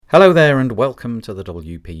Hello there and welcome to the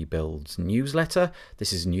WP Builds newsletter.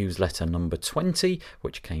 This is newsletter number 20,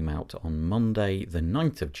 which came out on Monday the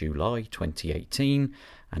 9th of July 2018,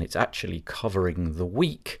 and it's actually covering the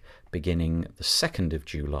week beginning the 2nd of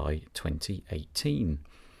July 2018.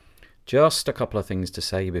 Just a couple of things to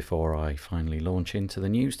say before I finally launch into the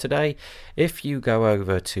news today. If you go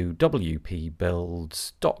over to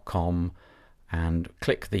wpbuilds.com and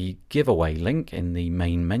click the giveaway link in the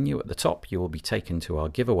main menu at the top, you will be taken to our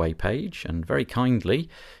giveaway page, and very kindly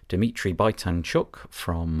Dmitry Baitanchuk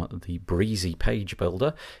from the Breezy Page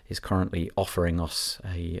Builder is currently offering us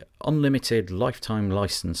a unlimited lifetime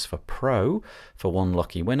license for Pro for one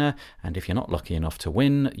lucky winner, and if you're not lucky enough to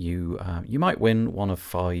win, you might win one of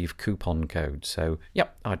 5 coupon codes. So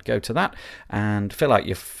yep, I'd go to that and fill out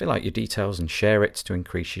your details and share it to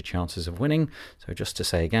increase your chances of winning. So just to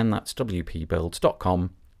say again, that's wpbuilds.com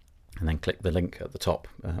and then click the link at the top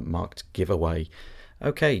marked giveaway.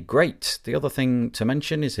 Okay, great. The other thing to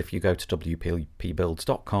mention is if you go to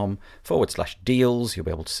wpbuilds.com/deals, you'll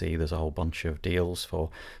be able to see there's a whole bunch of deals for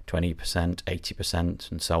 20%,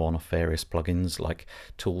 80%, and so on of various plugins like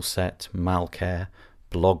Toolset, Malcare,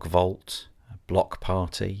 Blog Vault, Block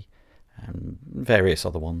Party, and various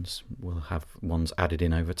other ones. We'll have ones added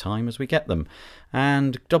in over time as we get them.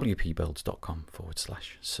 And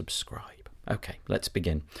wpbuilds.com/subscribe. Okay, let's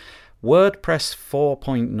begin. WordPress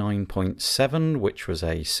 4.9.7, which was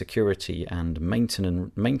a security and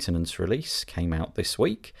maintenance release, came out this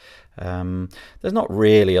week. There's not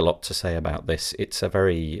really a lot to say about this. It's a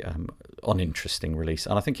very uninteresting release,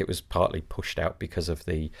 and I think it was partly pushed out because of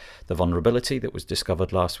the vulnerability that was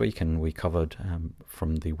discovered last week, and we covered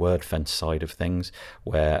from the WordFence side of things,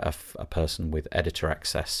 where a person with editor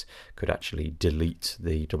access could actually delete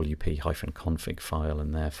the wp-config file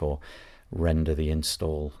and therefore render the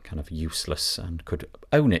install kind of useless and could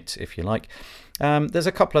own it, if you like. There's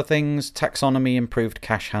a couple of things. Taxonomy, improved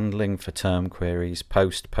cache handling for term queries,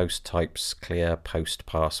 post types, clear post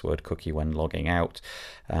password cookie when logging out,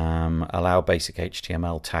 allow basic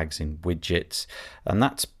HTML tags in widgets, and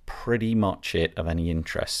that's pretty much it of any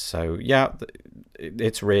interest. So yeah,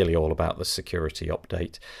 it's really all about the security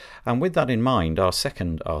update. And with that in mind, our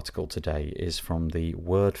second article today is from the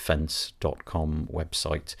wordfence.com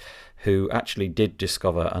website, who actually did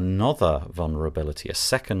discover another vulnerability, a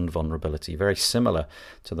second vulnerability, very similar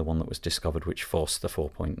to the one that was discovered, which forced the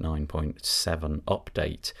 4.9.7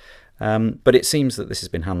 update. But it seems that this has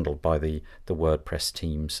been handled by the WordPress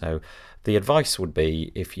team. So the advice would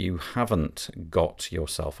be, if you haven't got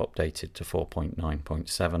yourself updated to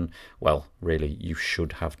 4.9.7, well, really, you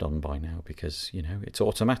should have done by now, because, you know, it's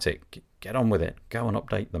automatic. Get on with it. Go and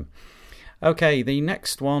update them. Okay, the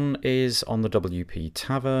next one is on the WP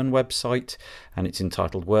Tavern website, and it's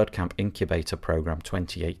entitled WordCamp Incubator Program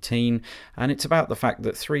 2018, and it's about the fact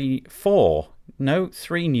that three new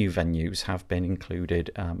venues have been included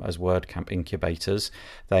as WordCamp incubators.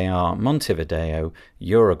 They are Montevideo,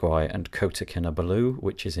 Uruguay, and Kota Kinabalu,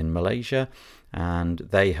 which is in Malaysia, and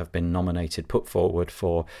they have been put forward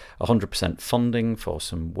for 100% funding for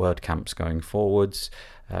some WordCamps going forwards.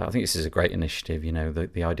 I think this is a great initiative. You know,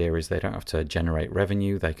 the idea is they don't have to generate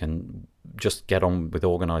revenue. They can just get on with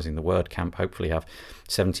organising the WordCamp, hopefully have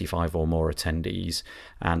 75 or more attendees,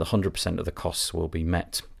 and 100% of the costs will be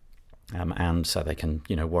met. And so they can,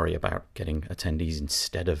 worry about getting attendees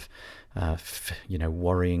instead of,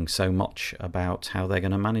 worrying so much about how they're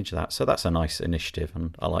going to manage that. So that's a nice initiative,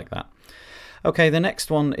 and I like that. Okay, the next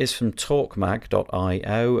one is from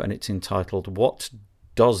talkmag.io, and it's entitled "What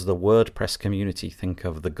Does the WordPress Community Think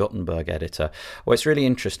of the Gutenberg Editor?" Well, it's really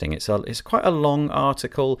interesting. It's quite a long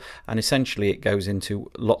article, and essentially it goes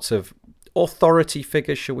into lots of authority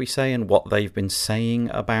figures, shall we say, and what they've been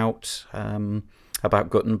saying about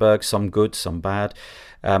Gutenberg, some good, some bad.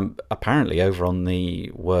 Apparently over on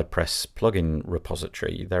the WordPress plugin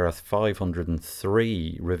repository, there are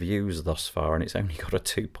 503 reviews thus far, and it's only got a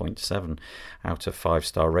 2.7 out of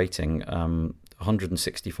 5-star rating.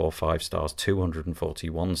 164 5 stars,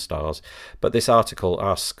 241 stars. But this article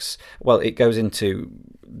it goes into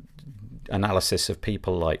analysis of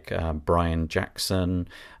people like Brian Jackson,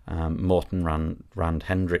 Morten Rand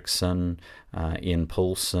Hendrickson, Ian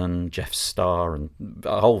Poulsen, Jeff Starr, and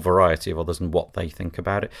a whole variety of others, and what they think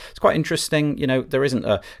about it. It's quite interesting. There isn't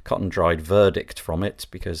a cut and dried verdict from it,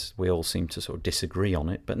 because we all seem to sort of disagree on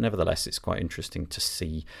it, but nevertheless it's quite interesting to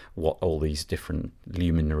see what all these different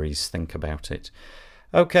luminaries think about it.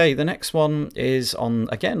 Okay, the next one is on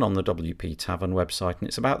the WP Tavern website, and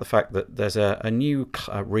it's about the fact that there's a new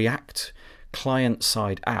React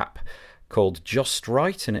client-side app called Just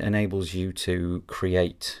Right, and it enables you to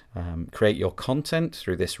create your content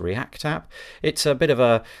through this React app. It's a bit of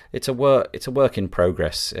a work in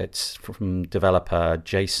progress. It's from developer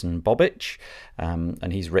Jason Bobich,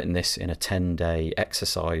 and he's written this in a 10-day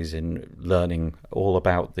exercise in learning all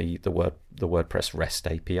about the WordPress REST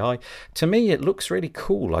API. To me, it looks really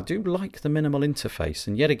cool. I do like the minimal interface,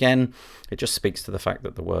 and yet again, it just speaks to the fact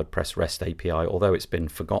that the WordPress REST API, although it's been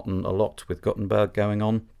forgotten a lot with Gutenberg going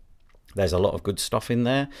on, there's a lot of good stuff in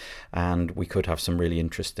there, and we could have some really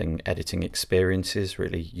interesting editing experiences,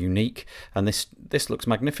 really unique. And this looks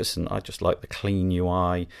magnificent. I just like the clean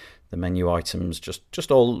UI. The menu items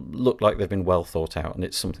just all look like they've been well thought out, and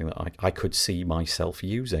it's something that I could see myself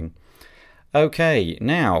using. Okay,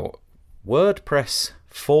 now WordPress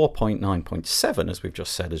 4.9.7, as we've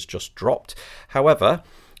just said, has just dropped. However,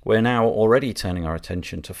 we're now already turning our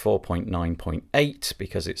attention to 4.9.8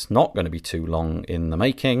 because it's not going to be too long in the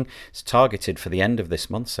making. It's targeted for the end of this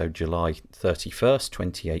month, so July 31st,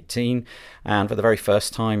 2018. And for the very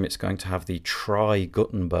first time, it's going to have the Try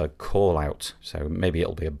Gutenberg call out. So maybe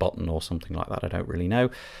it'll be a button or something like that. I don't really know.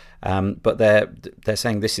 But they're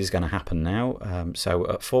saying this is going to happen now. So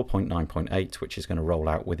at 4.9.8, which is going to roll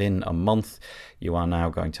out within a month, you are now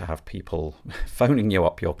going to have people phoning you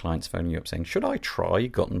up, your clients phoning you up saying, should I try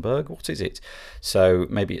Gutenberg? What is it? So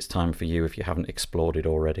maybe it's time for you, if you haven't explored it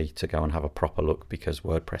already, to go and have a proper look, because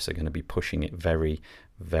WordPress are going to be pushing it very,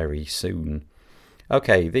 very soon.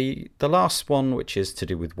 Okay, the last one, which is to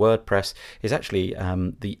do with WordPress, is actually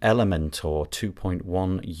the Elementor 2.1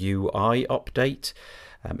 UI update.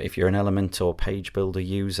 If you're an Elementor page builder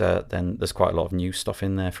user, then there's quite a lot of new stuff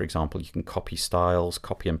in there. For example, you can copy styles,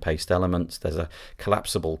 copy and paste elements. There's a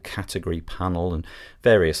collapsible category panel and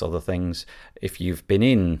various other things. If you've been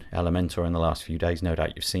in Elementor in the last few days, no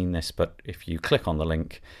doubt you've seen this, but if you click on the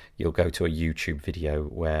link, you'll go to a YouTube video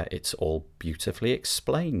where it's all beautifully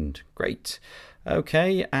explained. Great.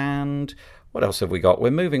 Okay, and what else have we got? We're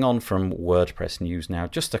moving on from WordPress news now.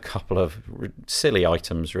 Just a couple of silly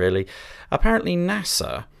items, really. Apparently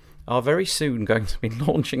NASA are very soon going to be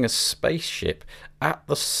launching a spaceship at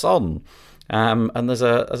the sun. And there's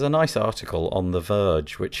a nice article on The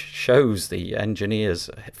Verge which shows the engineers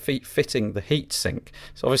fitting the heat sink.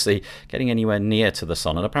 So obviously getting anywhere near to the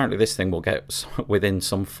sun, and apparently this thing will get within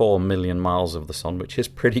some 4 million miles of the sun, which is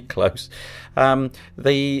pretty close.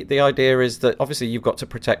 The idea is that obviously you've got to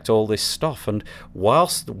protect all this stuff, and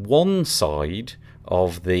whilst one side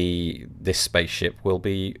of this spaceship will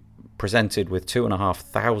be presented with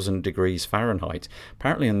 2,500 degrees Fahrenheit.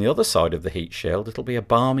 Apparently on the other side of the heat shield it'll be a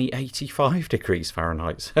balmy 85 degrees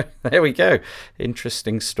Fahrenheit. So there we go.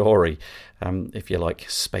 Interesting story, if you like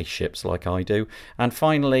spaceships like I do. And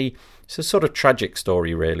finally, it's a sort of tragic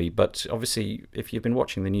story really, but obviously if you've been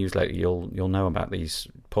watching the news lately, you'll know about these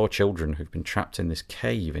poor children who've been trapped in this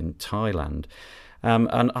cave in Thailand.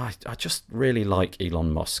 And I just really like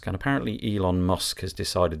Elon Musk, and apparently Elon Musk has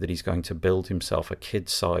decided that he's going to build himself a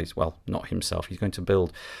kid-size, well, not himself, he's going to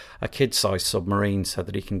build a kid-size submarine so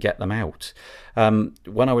that he can get them out.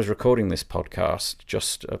 When I was recording this podcast,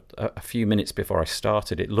 just a few minutes before I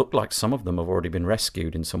started, it looked like some of them have already been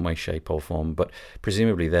rescued in some way, shape or form, but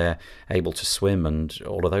presumably they're able to swim and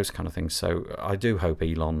all of those kind of things. So I do hope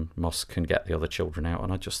Elon Musk can get the other children out,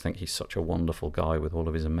 and I just think he's such a wonderful guy with all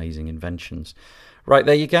of his amazing inventions. Right,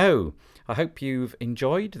 there you go. I hope you've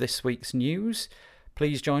enjoyed this week's news.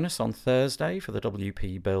 Please join us on Thursday for the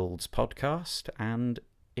WP Builds podcast. And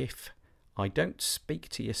if I don't speak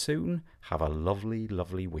to you soon, have a lovely,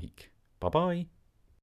 lovely week. Bye-bye.